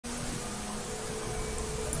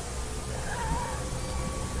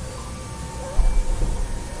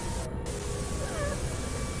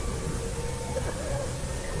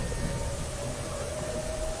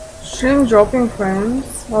stream dropping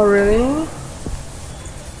frames? Oh really?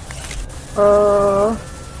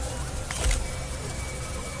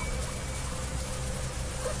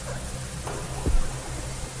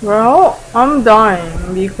 Well, I'm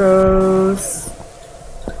dying because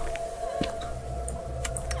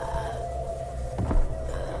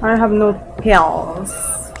I have no pills.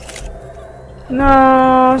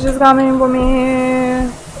 No, she's coming for me.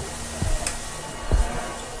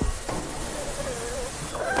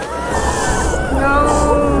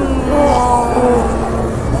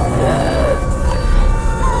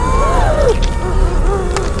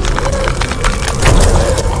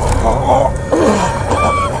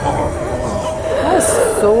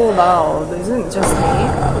 So loud, isn't it just me?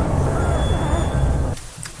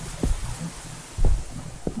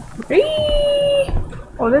 Eee!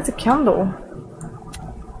 Oh, that's a candle.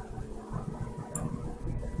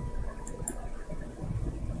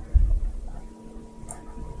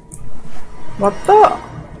 What the?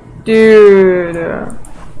 Dude.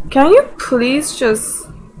 Can you please just...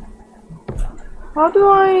 How do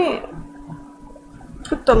I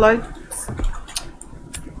put the lights?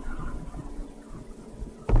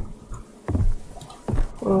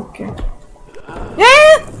 OK。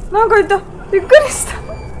なんかいた。びっくりし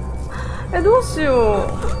た。どうしよ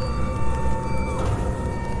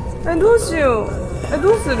う。どうしよう。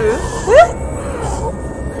どうする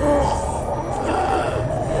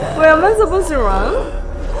？Wait, am I supposed to run?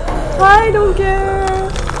 I don't care.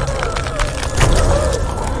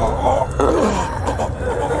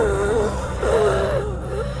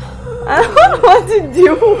 I don't know what to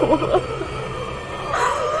do.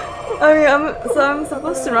 Okay, so I'm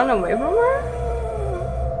supposed to run away from her?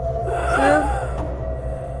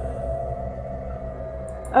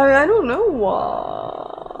 I don't know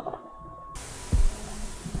what.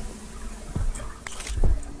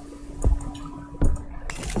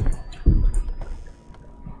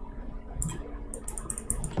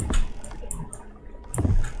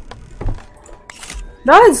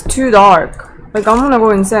 That is too dark. Like, I'm gonna go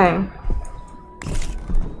insane.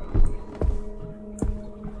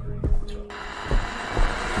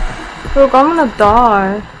 Look, I'm gonna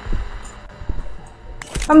die.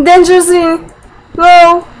 I'm dangerously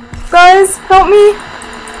low. Guys, help me.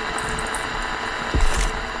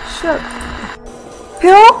 Shit.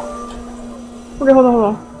 Pill? Okay, hold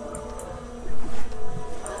on.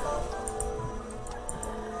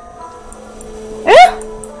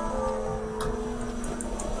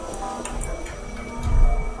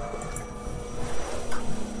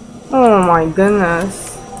 Oh my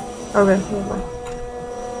goodness. Okay, hold on.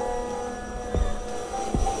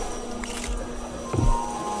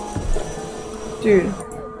 Dude.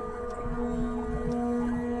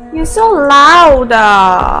 You're so loud!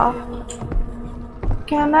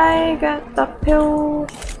 Can I get the pill?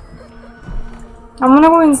 I'm gonna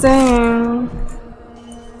go insane.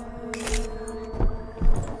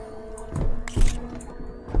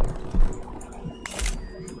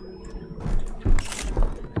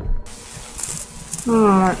 Oh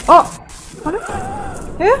my... Oh! What?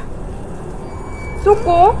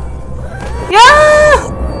 Soko? Yeah!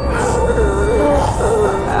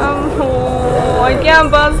 Oh, I can't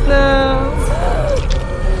bust this.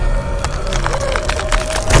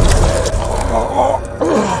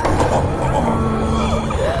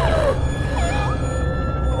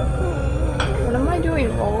 What am I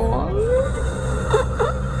doing wrong?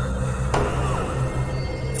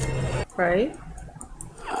 Right?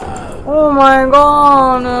 Oh my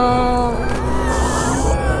god, no.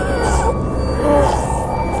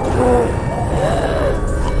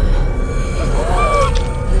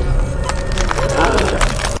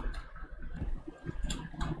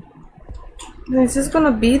 It's just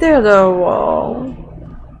gonna be there though. Whoa.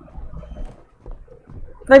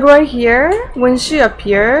 Like right here, when she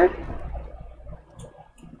appeared.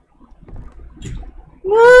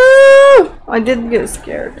 No! I did get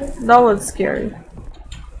scared. That was scary.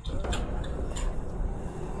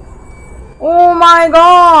 Oh my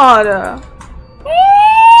god!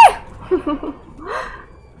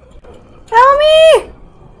 Help me!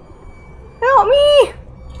 Help me!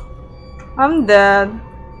 I'm dead.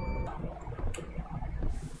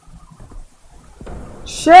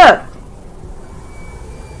 Shit!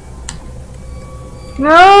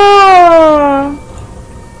 No!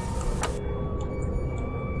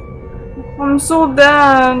 I'm so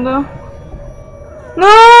dead. No!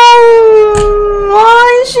 Why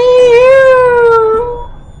is she here?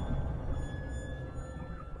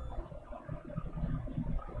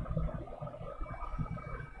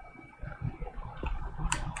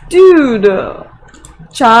 Dude!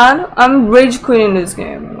 Chad, I'm rage quitting this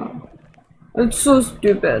game. It's so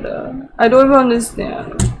stupid. I don't even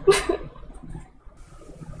understand.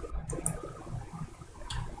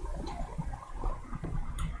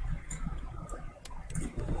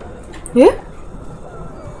 Yeah?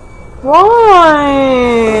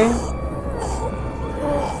 Why?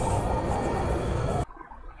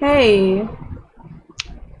 Hey.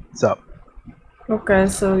 What's up? Okay,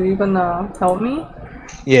 so you're gonna help me?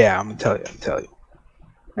 Yeah, I'm gonna tell you.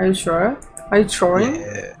 Are you sure? Are you trolling?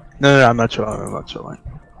 Yeah. No, I'm not trolling. I'm not trolling.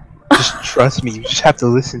 Just trust me. You just have to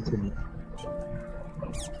listen to me.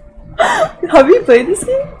 Have you played this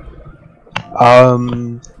game?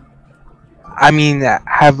 I mean,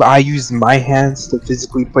 have I used my hands to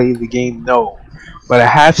physically play the game? No, but I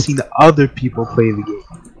have seen other people play the game.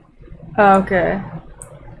 Okay.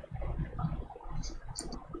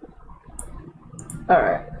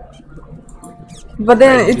 Alright. But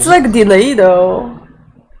then Right? it's like delay though.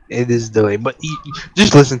 It is delayed, but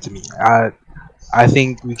just listen to me. I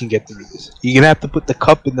think we can get through this. You're gonna have to put the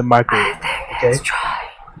cup in the microwave. Okay? Let's try.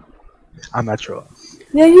 I'm not trolling.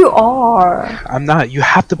 Yeah, you are. I'm not. You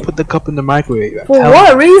have to put the cup in the microwave. I'm For telling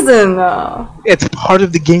what you. reason? It's part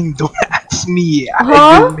of the game. Don't ask me. I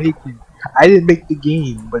Huh? didn't make it. I didn't make the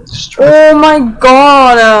game, but just trust Oh my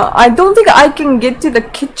god. I don't think I can get to the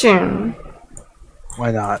kitchen.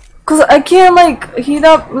 Why not? Cause I can't like heat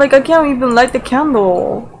up, like I can't even light the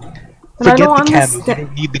candle. And I Forget don't the candles. You understand.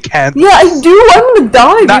 don't need the candles. Yeah, I do. I'm gonna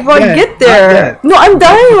die Not before I yet, get not there. yet. No, I'm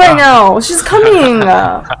dying right now. She's coming.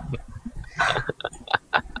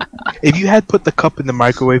 If you had put the cup in the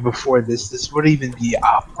microwave before this wouldn't even be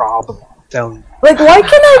a problem. I'm telling you. Like, why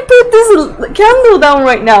can't I put this candle down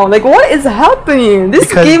right now? Like, what is happening? This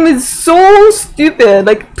Because- game is so stupid.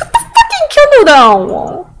 Like, put the fucking candle down.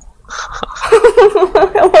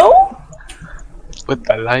 Hello? Put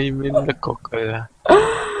the lime in the Coca-Cola.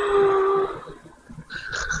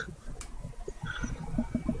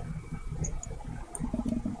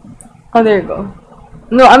 Oh, there you go.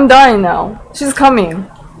 No, I'm dying now. She's coming.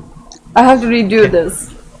 I have to redo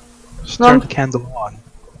this. Just No, turn I'm- the candle on.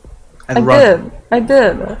 And I run. did. I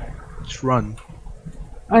did. Just run.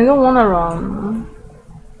 I don't wanna run.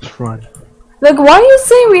 Just run. Like, why are you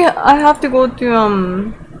saying I have to go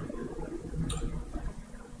to,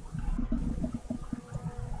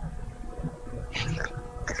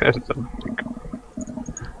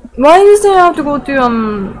 why are you saying I have to go to,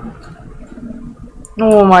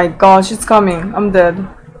 oh my gosh, it's coming. I'm dead.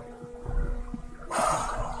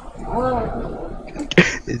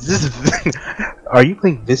 Is this? Are you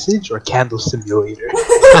playing Visage or Candle Simulator?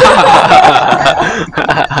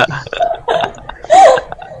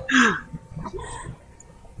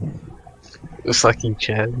 Sucking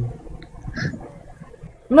Chad.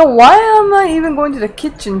 No, why am I even going to the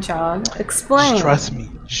kitchen, Chad? Explain. Just trust me.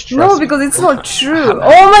 Just trust No, me. because it's not true.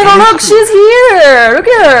 Oh my god, look, she's here! Look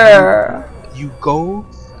at her! You go.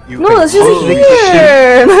 You No, play she's Visage,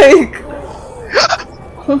 here! Like,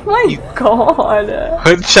 oh my god.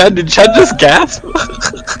 Did Chad just gasp?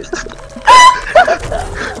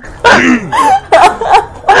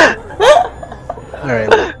 Alright,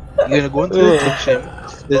 look. You're gonna go into the kitchen.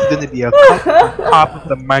 There's gonna be a cup on top of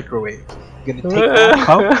the microwave. You're gonna take that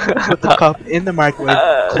cup, put the cup in the microwave,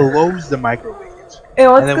 close the microwave. Hey,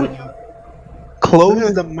 what's And then when you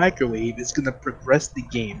close the microwave, it's gonna progress the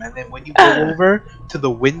game. And then when you go over to the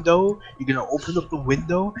window, you're gonna open up the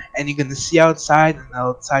window and you're gonna see outside, and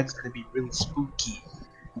outside is gonna be really spooky.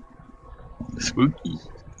 Spooky.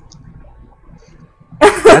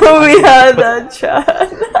 we had that chat.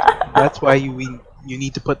 That's why you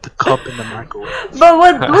need to put the cup in the microwave. But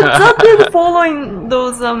what's up with following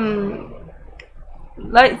those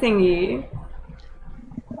light thingy?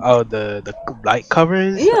 Oh, the light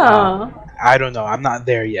covers? Yeah. I don't know. I'm not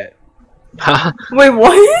there yet. Wait,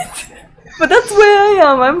 what? But that's where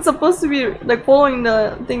I am. I'm supposed to be like following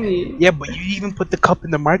the thingy. Yeah, but you even put the cup in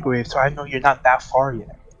the microwave, so I know you're not that far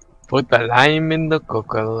yet. Put the lime in the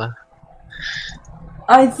Coca-Cola.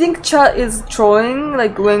 I think chat is trolling.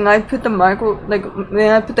 Like when I put the when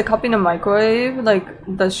I put the cup in the microwave, like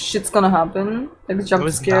the shit's gonna happen. Like a jump No,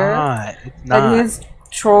 it's scare. not. It's Like not. he's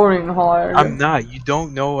trolling hard. I'm not. You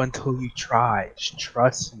don't know until you try. Just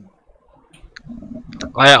trust me.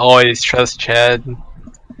 I always trust Chad.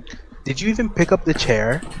 Did you even pick up the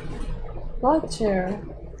chair? What chair?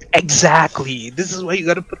 Exactly. This is why you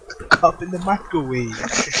gotta put the cup in the microwave.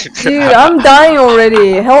 Dude, I'm dying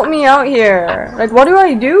already. Help me out here. Like, what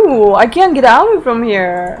do? I can't get out from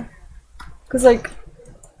here. Cause like,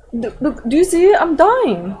 look, do you see it? I'm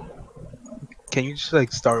dying. Can you just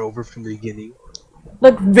like start over from the beginning?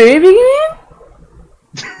 Like very beginning?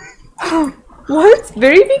 What?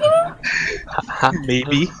 Very beginning?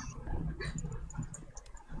 Maybe.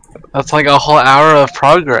 That's like a whole hour of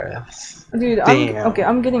progress. Dude, Damn. okay,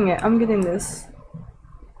 I'm getting it. I'm getting this.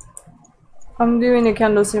 I'm doing a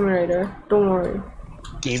candle simulator. Don't worry.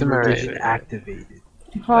 Game revision activated.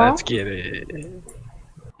 Huh? Let's get it.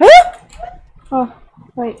 Oh,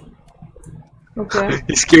 wait. Okay.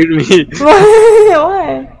 You scared me.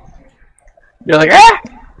 Why? You're like, ah!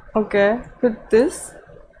 Okay. Put this.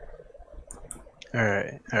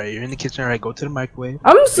 Alright, you're in the kitchen, alright, go to the microwave.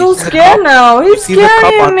 I'm so You see the scared cup? now. You He's see the cup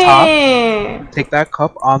scaring on top? me. Take that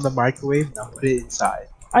cup on the microwave, now put it inside.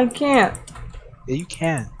 I can't. Yeah, you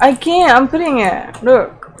can. I can't. I'm putting it.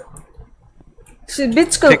 Look. Bitch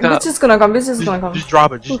is gonna come. Bitch is gonna come. Just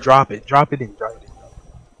drop it, drop it in.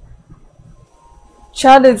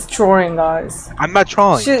 Chad is trolling, guys. I'm not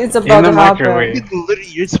trolling. Shit, it's about the to happen. microwave.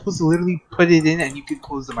 You're supposed to literally put it in and you can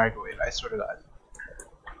close the microwave, I swear to God.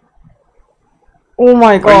 Oh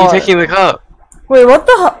my Where are you god. taking the cup? Wait, what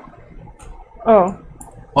the hell? Oh.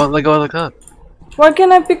 What? Let go of the cup. Why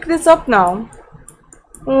can't I pick this up now?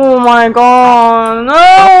 Oh my god.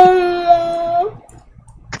 No!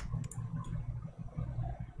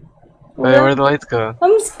 Wait, where'd the lights go?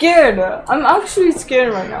 I'm scared. I'm actually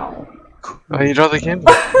scared right now. Oh, you dropped the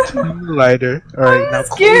candle. Turn the lighter. Alright, now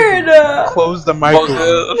Scared. close the microwave. No,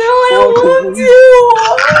 I don't want to.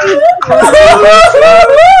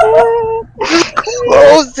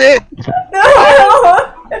 Close it! No,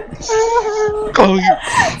 I Oh, you,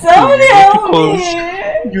 Somebody help close.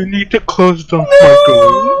 me. You need to close the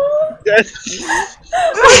microwave. Yes.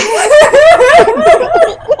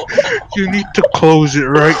 You need to close it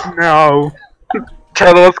right now.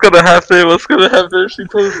 Chad, what's gonna happen? What's gonna happen if she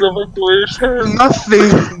closes the microwave? Nothing.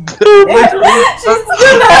 She's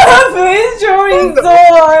gonna have me drawing so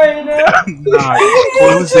hard. Nah, He's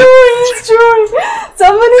close it. drawing.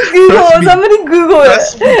 Somebody Google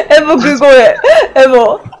Trust me. it. Evo, Google it. Evo,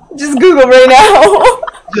 just Google right now.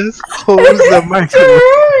 Just close the microwave.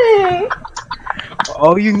 Drawing.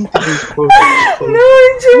 All you need to do is close it. Just close No,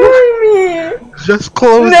 it's drawing me. it. Just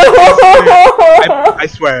close No. it. I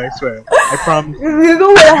swear. I promise. Google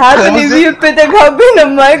what happened if Close you put the cup in the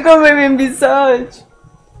microwave in Visage.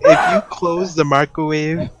 If you close the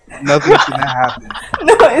microwave, nothing's gonna happen.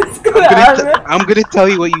 No, it's gonna happen. I'm gonna tell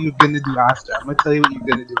you what you're gonna do after. I'm gonna tell you what you're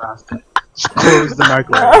gonna do after. Just close the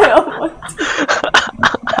microwave. I don't want to.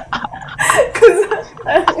 Cause I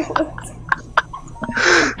don't want to.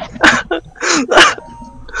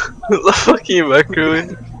 The fucking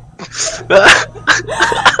microwave.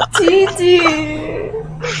 TT.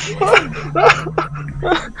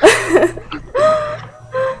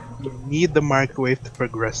 You need the microwave to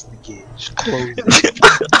progress the game. Just close it.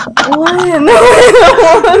 Why? No,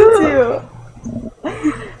 I don't want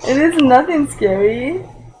to. It is nothing scary.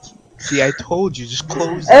 See, I told you, just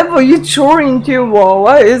close it. Evo, you choring too, whoa.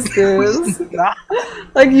 What is this? Nah,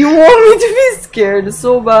 Like, you want me to be scared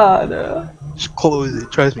so bad. just close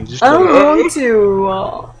it. Trust me, just I don't close it.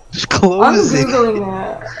 want to. Just I'm close it. googling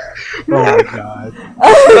it. Oh my god.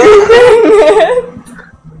 I'm googling it.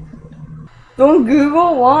 Don't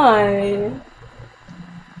Google why.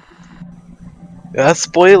 That's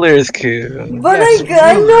spoilers, kid. But Yes, like,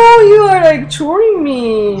 I know you are like trolling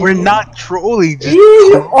me. We're not trolling. Just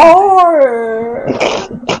You are.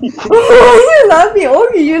 You're laughing.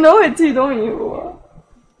 Okay, you know it too, don't you?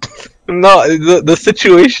 No, the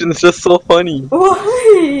situation's just so funny.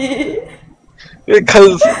 Why?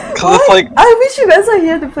 Cause it's like, I wish you guys are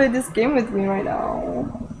here to play this game with me right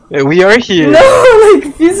now. yeah, we are here. No,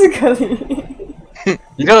 like physically.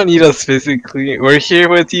 You don't need us physically. We're here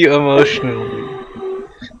with you emotionally.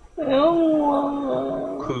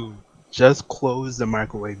 Oh. Cool. Just close the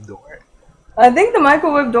microwave door. I think the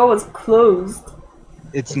microwave door was closed.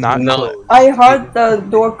 It's not No. closed. I heard the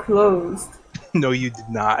door closed. No, you did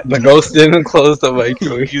not. The ghost didn't close the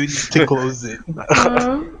microwave. You need to close it.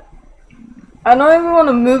 I don't even want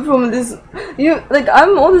to move from this.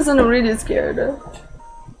 I'm all of a sudden really scared.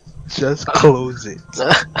 Just close it. No,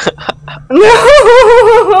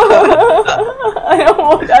 I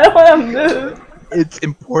don't want to move. It's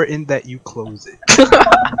important that you close it.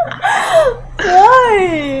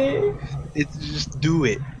 Why? It's just do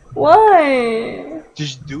it. Why?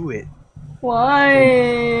 Just do it.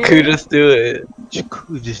 Why? Could just do it.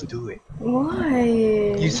 Just do it.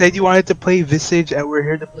 Why? You said you wanted to play Visage, and we're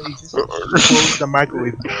here to play Visage. Just close the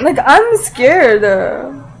microwave door. Like, I'm scared.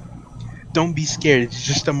 Don't be scared. It's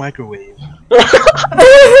just a microwave.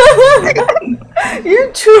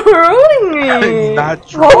 You're trolling me. I'm not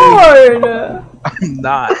trolling. Hard. I'm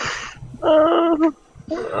not.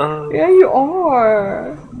 Yeah, you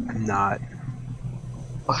are. I'm not.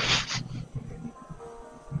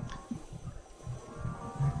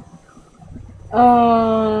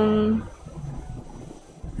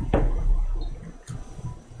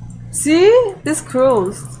 See? This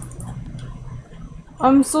closed.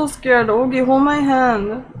 I'm so scared. Ogie, hold my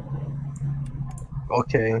hand.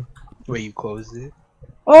 Okay. Wait, you closed it?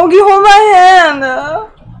 Ogie, hold my hand!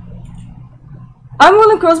 I'm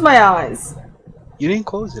gonna close my eyes. You didn't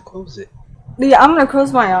close it. Close it. Yeah, I'm gonna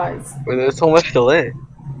close my eyes. Wait, there's so much delay.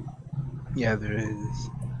 Yeah, there is.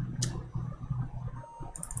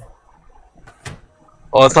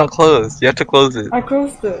 Oh, it's not closed. You have to close it. I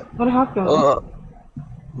closed it. What happened?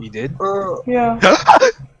 You did? Yeah.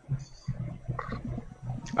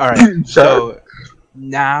 Alright, so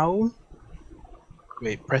now.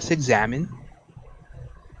 Wait, press examine.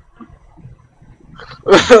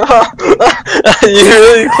 You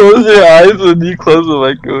really close your eyes when you close the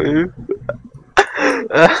microwave.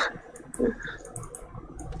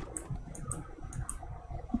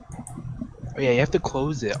 Oh yeah, you have to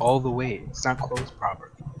close it all the way. It's not closed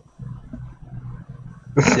properly.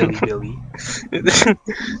 Silly Billy.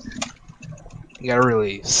 You gotta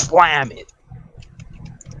really slam it.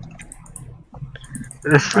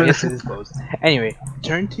 I guess it is closed. Anyway,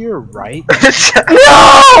 turn to your right.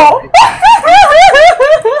 No!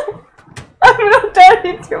 I'm not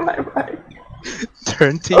turning to my right.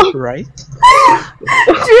 Turn to your right.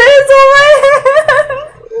 Cheers on my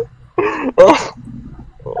hand! Oh.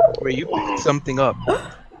 Where you picked something up.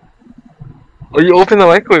 Oh, you open the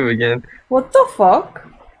microwave again. What the fuck?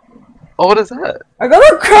 Oh, what is that? I got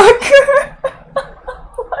a cracker!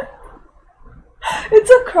 It's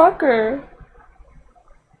a cracker.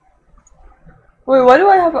 Wait, why do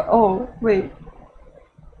I have a- oh, wait.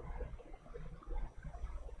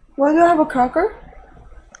 Why do I have a cracker?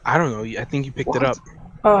 I don't know. I think you picked it What? up.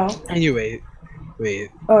 Oh. Anyway,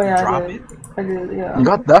 wait. Oh yeah, Drop I did. it. I did, yeah. You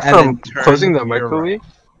got that And from then turn closing the to your microwave?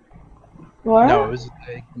 What? No, it was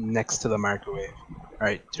like next to the microwave.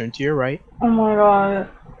 Alright, turn to your right. Oh my god.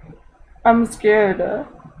 I'm scared.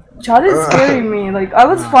 Chad is scaring me. Like, I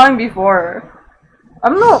was fine before.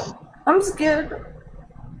 I'm scared.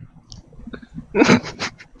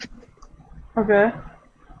 Okay.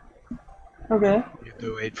 Okay. You have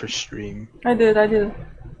to wait for stream. I did.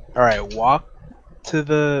 Alright, walk to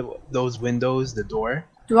those windows, the door.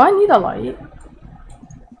 Do I need a light?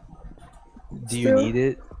 Do you Still? need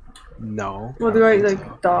it? No. Well, don't do I think like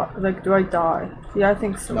so. die? Like, do I die? Yeah, I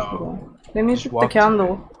think so. No. Okay. Let me Just hit the walk to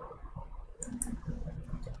candle.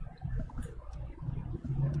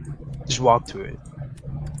 Just walk to it.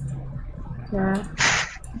 Yeah.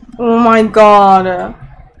 Oh my god.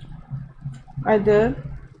 I did.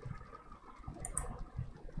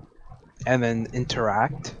 And then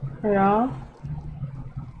interact. Yeah.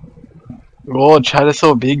 Oh, chat is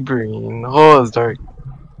so big brain. Oh, it's dark.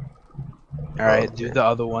 Alright, do the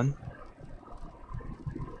other one.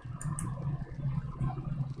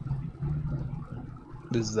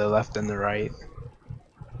 This is the left and the right.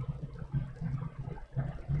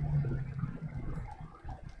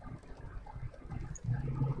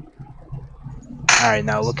 Alright,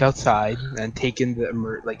 now look outside and take in the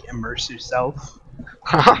immerse yourself.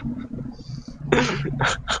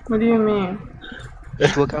 What do you mean?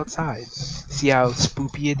 Just look outside. See how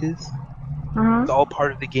spoopy it is? It's all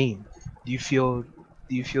part of the game. Do you feel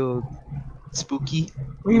spooky?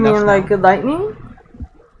 You enough mean like now? a lightning?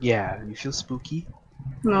 Yeah, you feel spooky?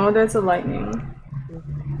 No, there's a lightning.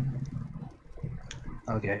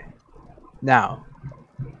 Okay. Now.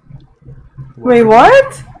 Wait,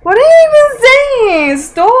 what? What are you even saying?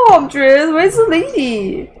 Stop, Driz. Where's the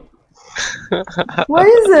lady? Where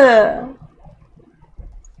is it?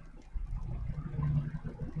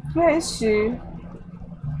 Where is she?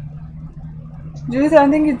 Driz, I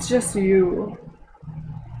think it's just you.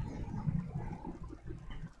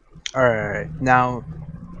 Alright, now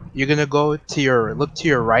you're gonna go to look to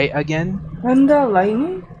your right again. When the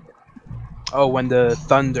lightning? Oh, when the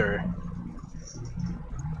thunder.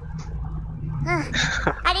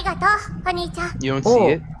 You don't see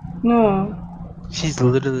it? No. She's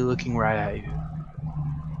literally looking right at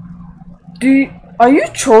you. Are you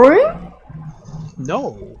choring?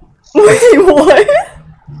 No. Wait, what?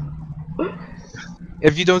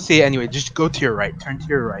 If you don't see it anyway, just go to your right. Turn to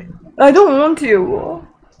your right. I don't want to.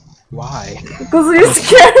 Why? Because you're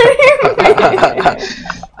scaring me.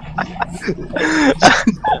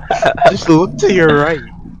 Just look to your right.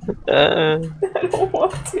 I don't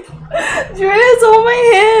want to. Julia's on my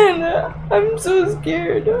hand. I'm so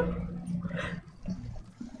scared.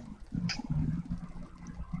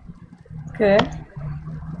 Okay.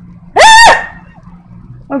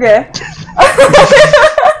 Okay.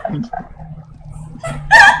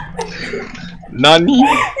 Nani?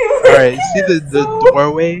 Alright, see the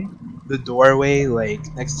doorway? the doorway, like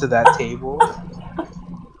next to that table.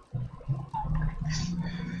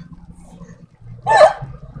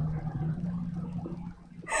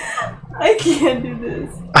 I can't do this.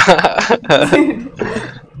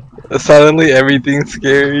 Dude. Suddenly everything's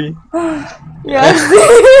scary. Yeah.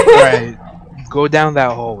 Alright, go down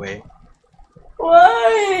that hallway.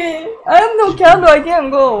 Why? I have no candle. I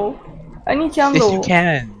can't go. I need Yes, you candle.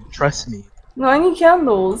 can. Trust me. No, I need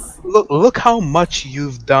candles. Look how much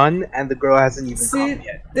you've done, and the girl hasn't even See, come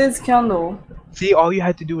yet. there's candle. See, all you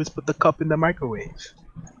had to do was put the cup in the microwave.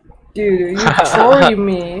 Dude, you trolling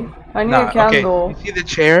me. I need a candle. Okay, you see the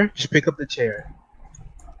chair? Just pick up the chair.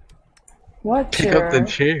 What Pick chair? up the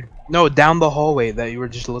chair. No, down the hallway that you were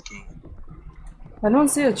just looking. I don't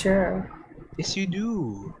see a chair. Yes, you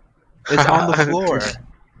do. It's on the floor.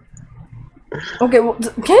 Okay, well,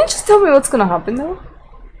 can you just tell me what's gonna happen though?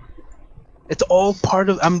 It's all part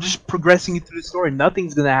of. I'm just progressing you through the story.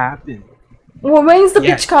 Nothing's gonna happen. Well, when is the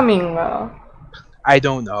Yeah. bitch coming? I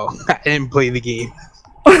don't know. I didn't play the game.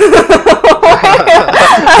 How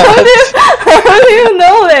do you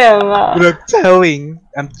know them? But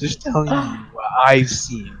I'm just telling you what I've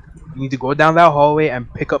seen. You need to go down that hallway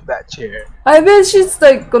and pick up that chair. I bet she's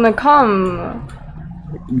like gonna come.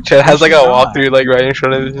 Chad has like a She's not. walkthrough like right in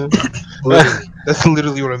front of him. Literally. That's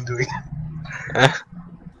literally what I'm doing.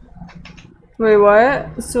 Wait,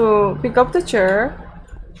 what? So pick up the chair.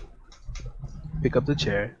 Pick up the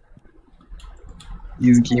chair.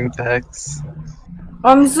 Use game packs.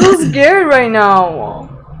 I'm so scared right now.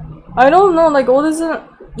 I don't know, like what is it?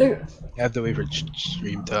 Like, You have to wait for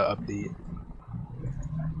stream to update.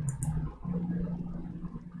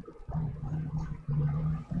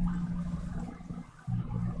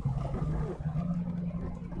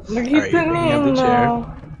 like he Alright, put you're me picking up in the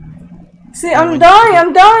chair. See, And I'm when dying,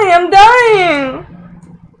 I'm dying, I'm dying!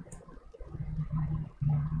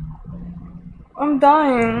 I'm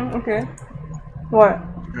dying. Okay. What?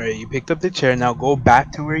 Alright, you picked up the chair. Now go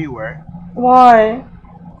back to where you were. Why?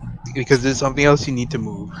 Because there's something else you need to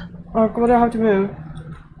move. Like, what do I have to move?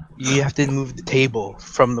 You have to move the table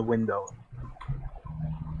from the window.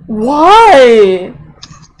 Why?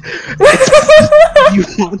 You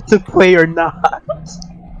want to play or not?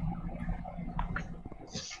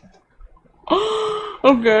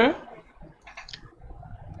 Okay.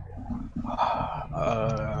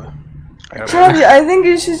 I I think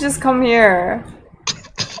you should just come here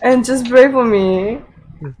and just pray for me.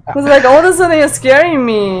 Cause like all of a sudden you're scaring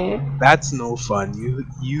me. That's no fun.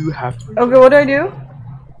 You have to. Okay, what do I do?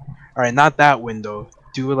 Alright, not that window.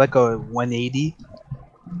 Do like a 180.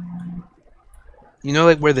 You know,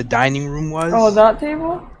 like where the dining room was? Oh, that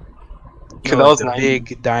table? Okay, No, that like was the 90.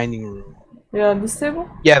 big dining room. Yeah, this table?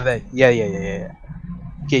 Yeah, that. Yeah.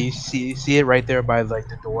 Okay, you see it right there by like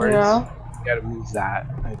the doors. Yeah. You gotta move that,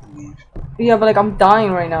 I believe. Yeah, but like I'm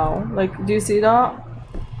dying right now. Like, do you see that?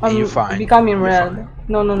 I'm you're fine. becoming You're red. fine.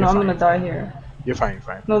 No, You're I'm fine. gonna die here. You're fine. You're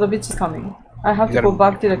fine. No, the bitch is coming. I have You to gotta go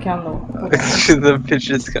back to the candle. The pitch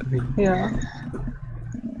is coming. Yeah.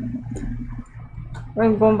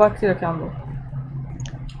 I'm going back to the candle.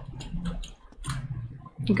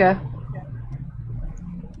 Okay.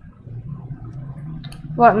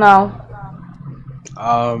 What now?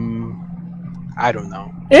 I don't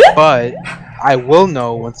know. Eh? But I will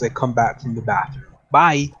know once I come back from the bathroom.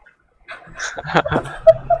 Bye.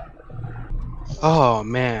 Oh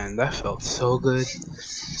man, that felt so good.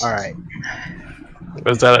 Alright.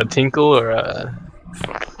 Was that a tinkle or a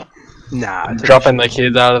Nah, I took a dropping the shit.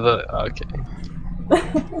 kids out of the? Okay.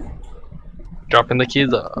 Dropping the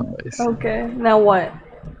kids off. I see. Okay, now what?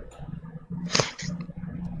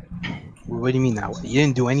 What do you mean now? You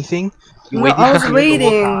didn't do anything? You No, waited I was here the whole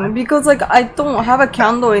waiting time? because like I don't have a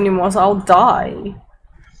candle anymore, so I'll die.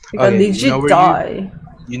 Like I Okay, you legit know where die.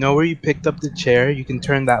 You know where you picked up the chair? You can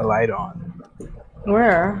turn that light on.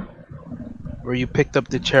 Where? Where you picked up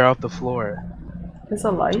the chair off the floor. There's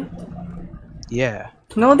a light? Yeah.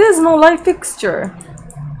 No, there's no light fixture.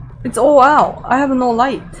 It's all out. I have no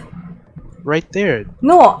light. Right there.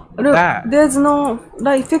 No, look, That. there's no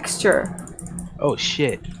light fixture. Oh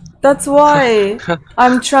shit. That's why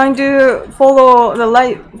I'm trying to follow the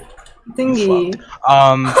light thingy.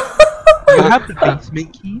 You have the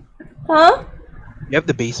basement key? Huh? You have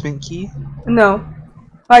the basement key? No.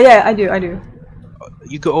 Oh yeah, I do.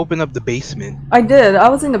 You could open up the basement. I did. I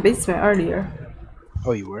was in the basement earlier.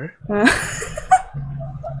 Oh, you were?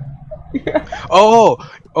 Yeah. Oh,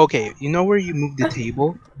 okay. You know where you moved the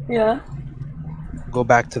table? Yeah. Go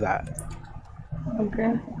back to that.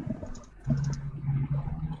 Okay.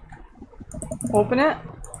 Open it.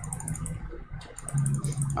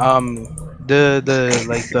 the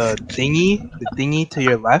thingy to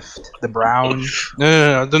your left, the brown.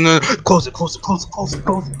 No. Close it.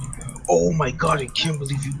 Oh my god! I can't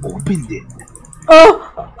believe you opened it.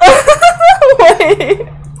 Oh! Wait.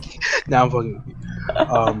 Now I'm fucking with you.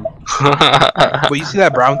 But you see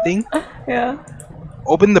that brown thing? Yeah.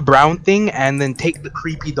 Open the brown thing and then take the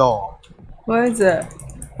creepy doll. Where is it?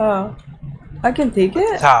 Oh. I can take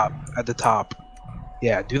it? At the top.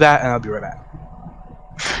 Yeah, do that and I'll be right back.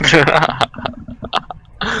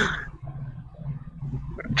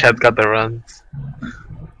 Chad's got the runs.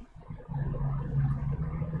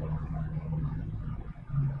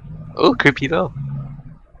 Oh, creepy though.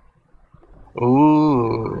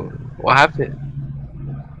 Ooh, what happened?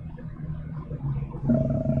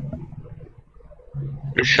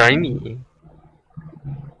 It's shiny.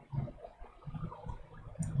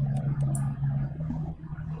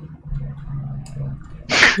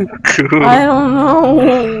 Cool. I don't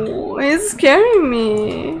know. It's scaring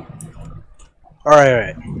me.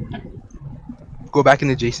 Alright. Go back in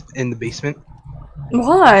the basement.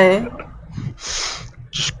 Why?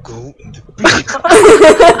 Just go in the basement.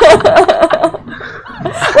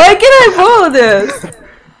 Why can't I follow this?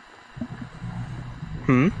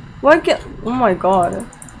 Why can't? Oh my god.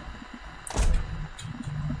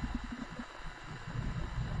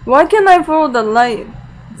 Why can't I follow the light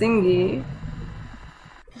thingy?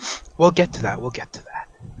 We'll get to that.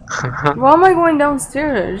 Why am I going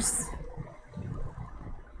downstairs?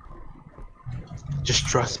 Just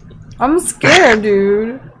trust me. I'm scared,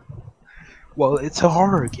 dude. Well, it's a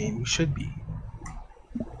horror game. You should be.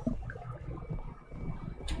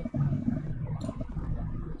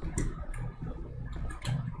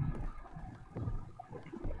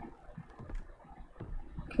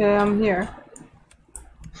 Okay, I'm here.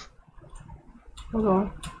 Hold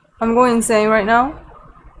on. I'm going insane right now.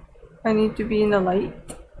 I need to be in the light.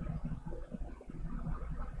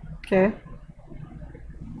 Okay.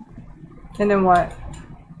 And then what?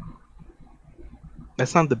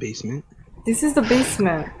 That's not the basement. This is the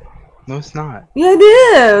basement. No, it's not. Yeah, it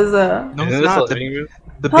is! No, it's not.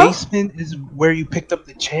 The basement is where you picked up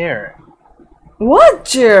the chair. What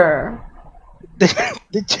chair?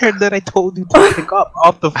 The chair that I told you to pick up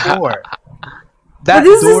off the floor. That but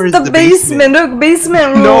this door is is the basement. Look,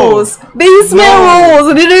 basement No. rules. Basement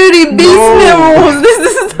rules. Literally, basement rules. This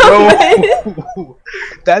is the No.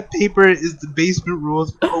 That paper is the basement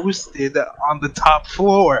rules posted on the top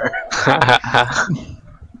floor.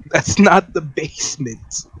 That's not the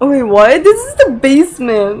basement. Wait, what? This is the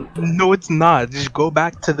basement. No, it's not. Just go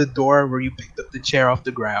back to the door where you picked up the chair off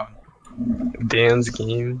the ground. Dan's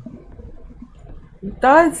game.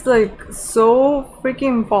 That's like so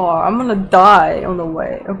freaking far. I'm gonna die on the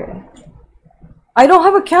way. Okay. I don't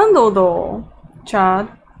have a candle though, Chad.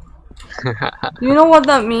 You know what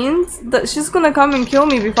that means? That she's gonna come and kill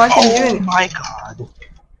me before I can do Oh it. my god.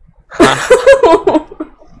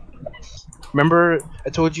 Remember I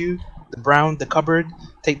told you the cupboard,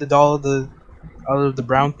 take the doll out of the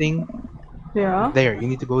brown thing? Yeah. There, you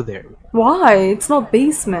need to go there. Why? It's not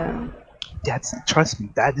basement. Trust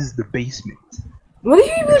me, that is the basement. What do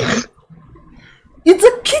you even? It's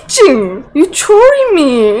a kitchen! You choring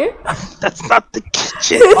me! That's not the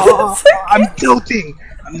kitchen! Oh, I'm tilting!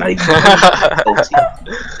 I'm not even tilting.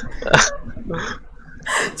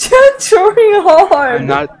 Chad choring hard! I'm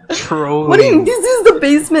not trolling. What do you mean? This is the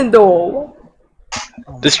basement though!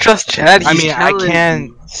 Just trust Chad. I He's mean, I talented.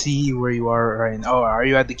 can't see where you are right now. Oh, are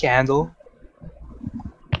you at the candle?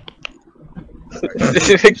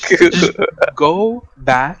 Just go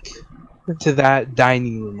back to that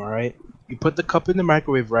dining room, alright? You put the cup in the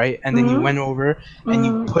microwave, right? And then you went over and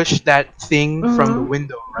you pushed that thing from the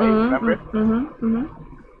window, right? Remember?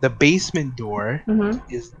 The basement door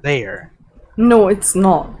is there. No, it's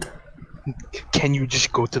not. Can you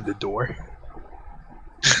just go to the door?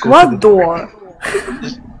 What door?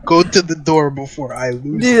 Just go to the door before I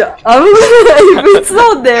lose. Dude, if it's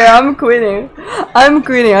not there, I'm quitting. I'm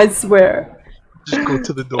quitting, I swear. Just go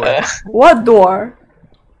to the door. What door?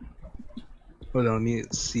 Hold on, let me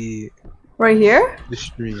see Right here? the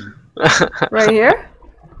stream. Right here?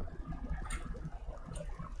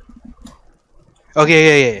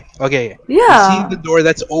 Okay, yeah. Okay. Yeah. You see the door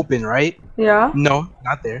that's open, right? Yeah. No,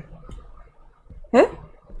 not there. Eh?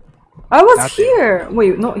 I was Not there. here.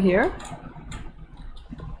 Wait, not here?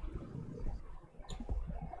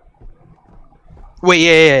 Wait,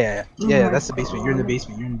 yeah. Yeah, my that's the basement. You're in the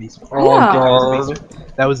basement. You're in the basement. Oh Yeah. god.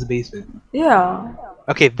 That was the basement. Yeah.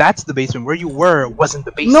 Okay, that's the basement. Where you were wasn't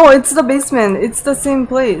the basement. No, it's the basement. It's the same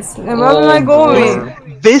place. And where am I Oh,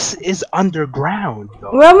 going? This is underground,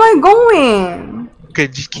 though. Where am I going? Okay,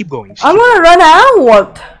 just keep going. I'm gonna run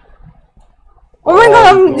out. Oh my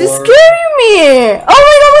god, you're scaring me! Oh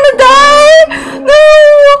my god, I'm gonna die! No!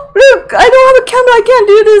 Look, I don't have a candle, I can't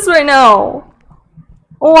do this right now.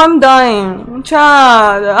 Oh, I'm dying.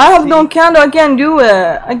 Chad, I have no candle, I can't do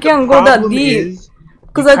it. I can't go that deep.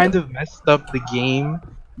 Because I kind of messed up the game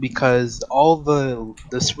because all the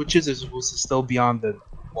switches are supposed to still be on the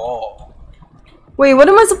wall. Wait, what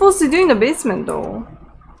am I supposed to do in the basement though?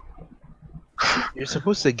 You're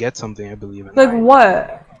supposed to get something, I believe. Like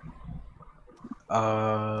what?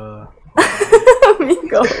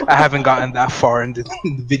 Miko. I haven't gotten that far in the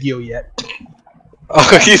video yet.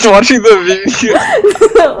 Oh, he's watching the video.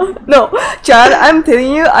 No, Chad, I'm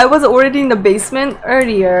telling you, I was already in the basement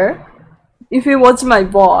earlier. If you watch my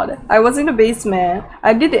VOD, I was in the basement.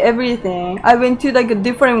 I did everything. I went to like a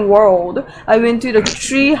different world. I went to the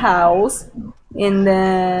tree house, and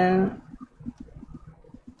then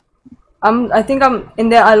and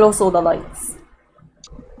then I lost all the lights.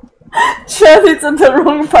 Chad, it's in the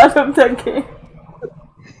wrong part of the game.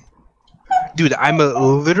 Dude, I'm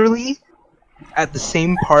literally at the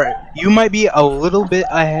same part. You might be a little bit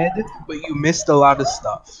ahead, but you missed a lot of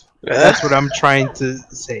stuff. That's what I'm trying to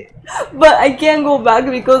say. But I can't go back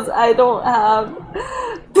because I don't have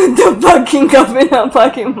the fucking cup in the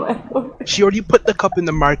fucking microwave. She already put the cup in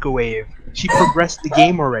the microwave. She progressed the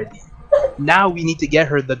game already. Now we need to get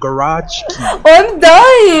her the garage key. Oh, I'm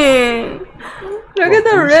dying! Look at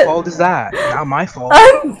the red. Whose fault is that? Not my fault.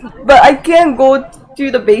 But I can't go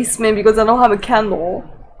to the basement because I don't have a candle.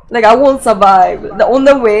 Like, I won't survive. On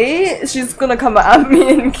the way, she's gonna come at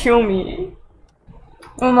me and kill me.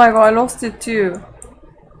 Oh my god, I lost it too.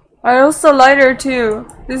 I lost the lighter too.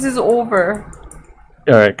 This is over.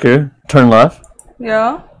 Alright, cool. Turn left.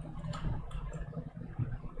 Yeah?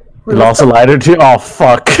 We lost a lighter too? Oh,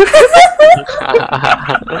 fuck.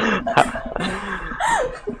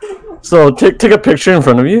 So, take a picture in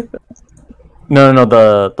front of you. No,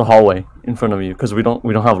 the hallway in front of you, because we don't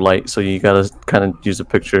have light, so you gotta kind of use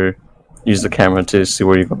the camera to see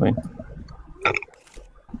where you're going.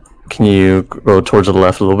 Can you go towards the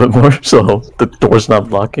left a little bit more so the door's not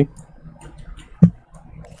blocking?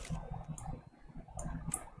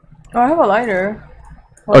 Oh, I have a lighter.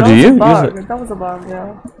 Oh, do you? That was a bug,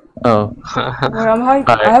 yeah. Oh. Wait,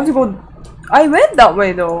 I have to go. I went that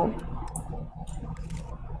way though.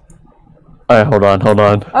 Alright, hold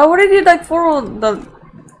on. I already like follow the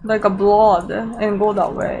like a blood and go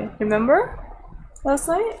that way. Remember? Last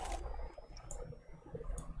night?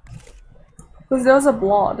 Because there was a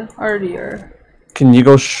blood earlier. Can you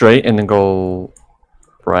go straight and then go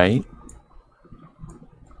right?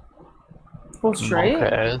 Go straight?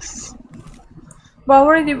 Yes. But I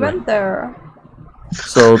already went there.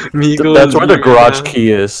 So that's where the garage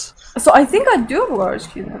key is. So I think I do have a garage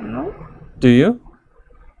key then, no? Do you?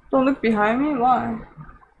 Don't look behind me, why?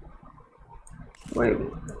 Wait.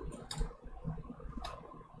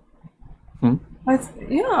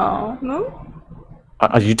 Yeah, no?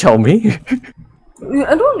 You tell me.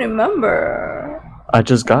 I don't remember. I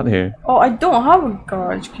just got here. Oh, I don't have a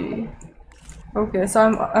garage key. Okay,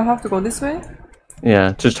 so I have to go this way?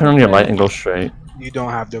 Yeah, just turn on your light and go straight. You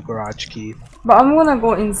don't have the garage key. But I'm gonna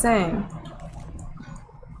go insane.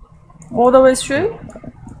 All the way straight?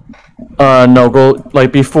 No, go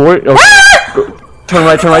like before. Okay, go, turn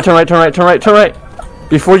right.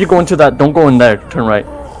 Before you go into that, don't go in there. Turn right.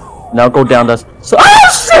 Now go down that. So. Ah,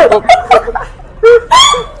 shit!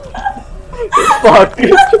 Fuck.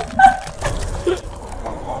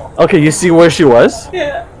 Okay, you see where she was?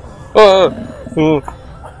 Yeah.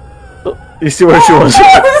 You see where she was?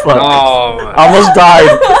 Fuck. Oh, I almost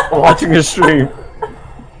died watching your stream.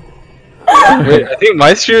 wait, I think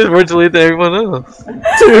my streams were delayed than everyone else.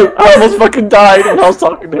 Dude, I almost fucking died when I was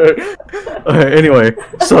talking to her. Okay, anyway,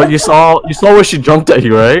 so you saw where she jumped at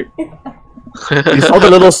you, right? You saw the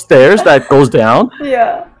little stairs that goes down?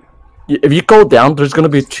 Yeah. If you go down, there's gonna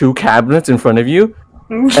be 2 cabinets in front of you,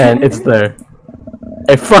 and it's there.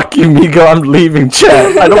 Hey, fuck you, Migo, I'm leaving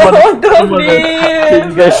chat. I don't want to hear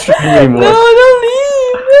you guys stream anymore. No, don't leave!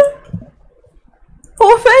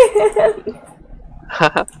 Oh, fan!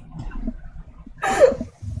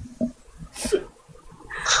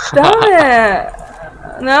 Damn it!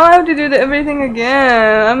 Now I have to do everything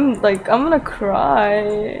again. I'm gonna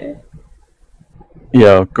cry.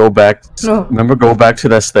 Yo, go back. No. Remember, go back to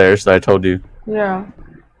that stairs that I told you. Yeah.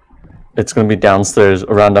 It's gonna be downstairs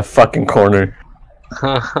around the fucking corner.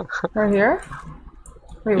 Right here?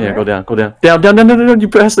 Wait, Yeah, where? go down. Down. You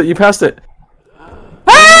passed it.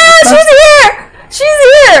 Ah! She's here! She's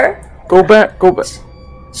here! Go back.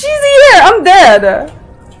 She's here! I'm dead!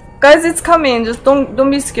 Guys, it's coming. Just don't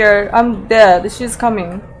be scared. I'm dead. She's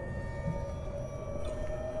coming.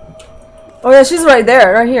 Oh yeah, she's right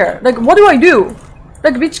there, right here. Like, what do I do?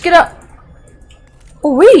 Like, bitch, get up.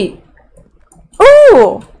 Oh wait.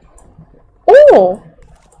 Oh. Oh.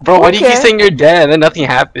 Bro, why do you Okay. keep saying you're dead and then nothing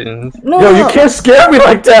happens? No, Yo, no, you no. can't scare me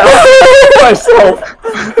like that. I'm myself.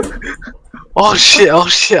 Oh shit, oh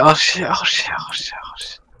shit, oh shit, oh shit, oh shit, oh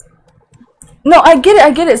shit. No, I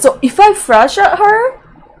get it. So if I flash at her,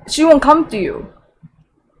 she won't come to you.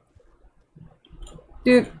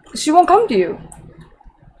 Dude, she won't come to you.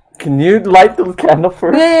 Can you light the candle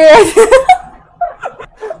first? Yeah.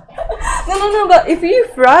 No, but if you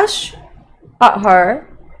flash at her,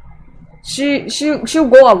 she'll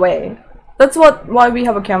go away. That's why we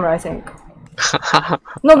have a camera, I think.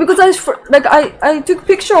 No, because I took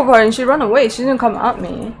picture of her and she ran away. She didn't come at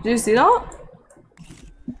me. Did you see that?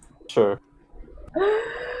 Sure.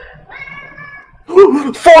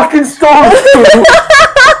 Fucking stop!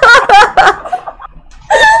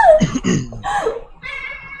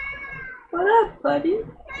 What up, buddy?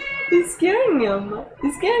 You're scaring him.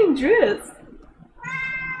 You're scaring Driz.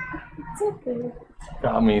 It's okay.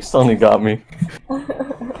 Got me. Sonny got me.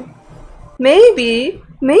 Maybe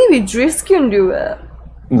Driz can do it.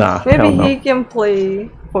 Nah, hell Maybe no. he can play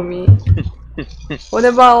for me. What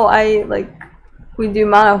about we do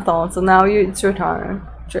marathon, so now it's your turn,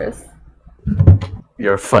 Driz.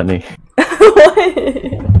 You're funny.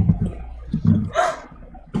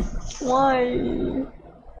 Why?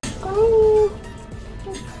 Oh,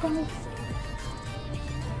 that's funny.